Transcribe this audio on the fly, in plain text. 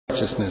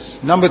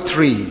righteousness. Number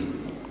 3,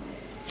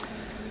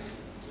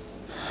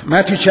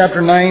 Matthew chapter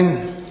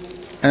 9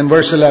 and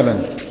verse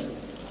 11.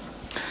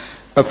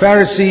 A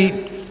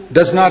Pharisee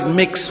does not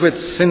mix with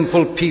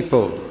sinful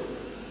people.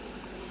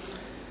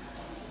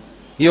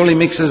 He only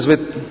mixes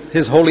with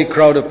his holy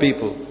crowd of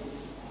people.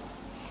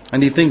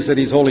 And he thinks that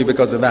he's holy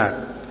because of that.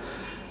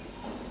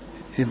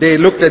 They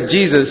looked at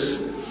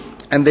Jesus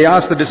and they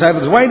asked the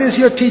disciples, "Why does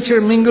your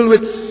teacher mingle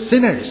with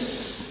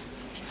sinners?"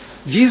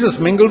 Jesus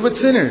mingled with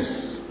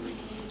sinners.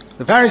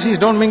 The Pharisees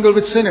don't mingle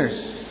with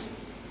sinners.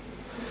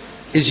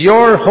 Is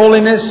your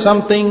holiness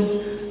something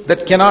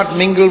that cannot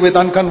mingle with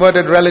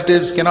unconverted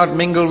relatives, cannot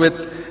mingle with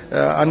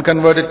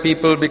unconverted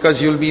people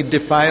because you'll be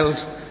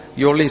defiled?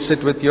 You only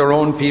sit with your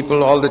own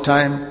people all the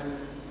time.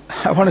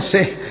 I want to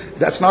say,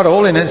 that's not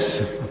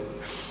holiness.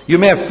 You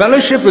may have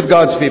fellowship with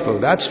God's people,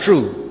 that's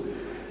true.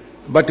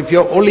 But if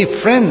you're only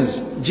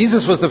friends,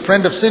 Jesus was the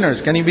friend of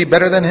sinners. Can you be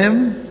better than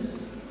him?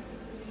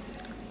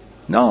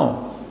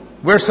 No.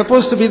 We're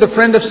supposed to be the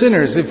friend of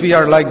sinners if we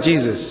are like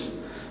Jesus.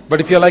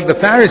 But if you're like the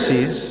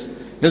Pharisees,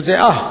 you'll say,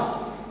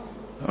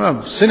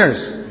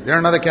 sinners, they're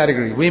another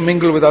category. We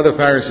mingle with other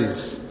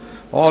Pharisees.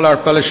 All our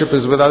fellowship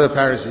is with other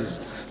Pharisees.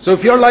 So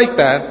if you're like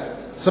that,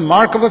 it's a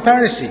mark of a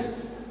Pharisee.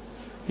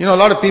 You know,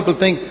 a lot of people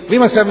think, we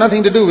must have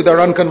nothing to do with our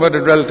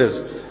unconverted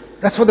relatives.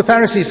 That's what the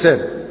Pharisees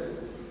said.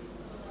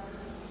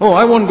 Oh,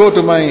 I won't go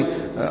to my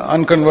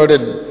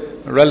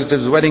unconverted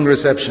relative's wedding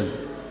reception.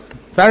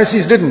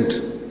 Pharisees didn't.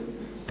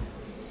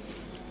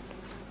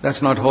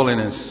 That's not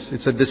holiness.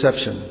 It's a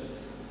deception.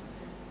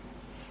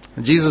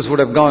 Jesus would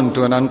have gone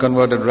to an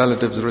unconverted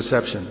relative's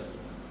reception.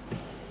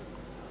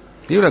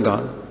 He would have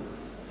gone.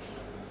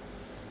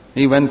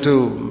 He went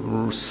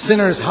to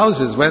sinners'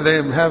 houses where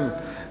they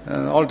have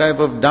all type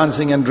of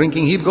dancing and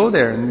drinking. He'd go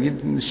there and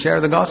he'd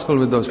share the gospel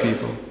with those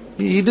people.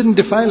 He didn't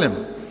defile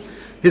him.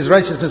 His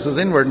righteousness was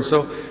inward, and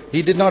so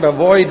he did not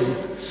avoid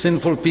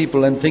sinful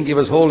people and think he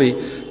was holy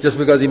just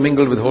because he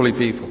mingled with holy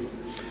people.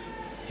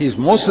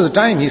 Most of the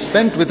time he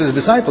spent with his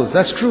disciples,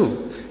 that's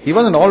true. He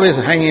wasn't always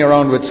hanging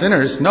around with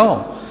sinners,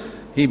 no.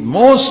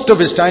 Most of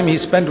his time he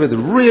spent with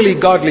really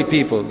godly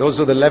people. Those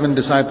were the 11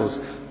 disciples.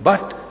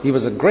 But he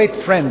was a great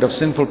friend of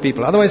sinful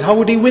people. Otherwise, how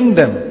would he win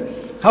them?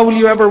 How will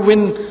you ever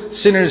win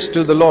sinners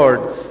to the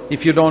Lord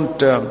if you don't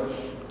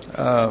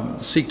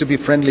seek to be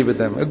friendly with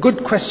them? A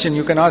good question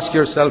you can ask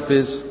yourself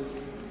is,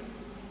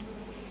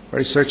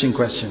 very searching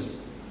question.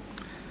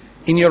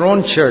 In your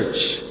own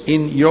church,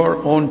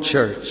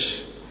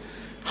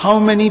 how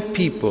many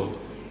people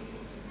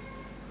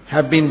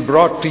have been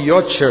brought to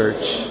your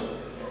church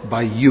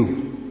by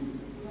you?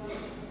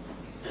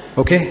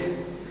 Okay?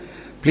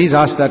 Please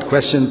ask that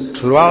question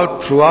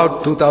throughout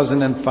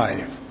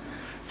 2005.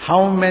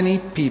 How many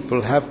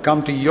people have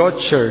come to your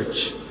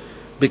church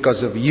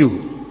because of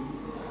you?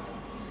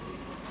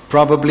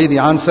 Probably the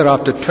answer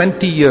after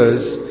 20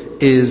 years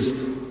is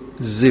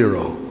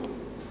 0.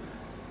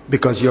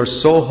 Because you're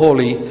so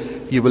holy,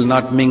 you will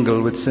not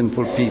mingle with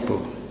sinful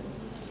people.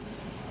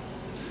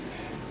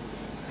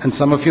 And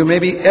some of you may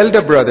be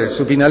elder brothers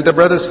who've been elder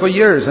brothers for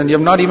years, and you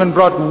have not even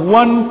brought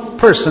one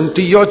person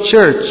to your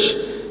church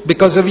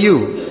because of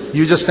you.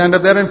 You just stand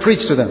up there and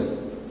preach to them.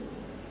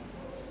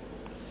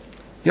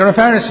 You're a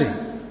Pharisee.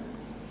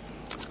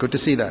 It's good to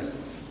see that.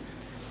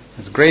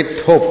 It's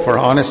great hope for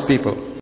honest people.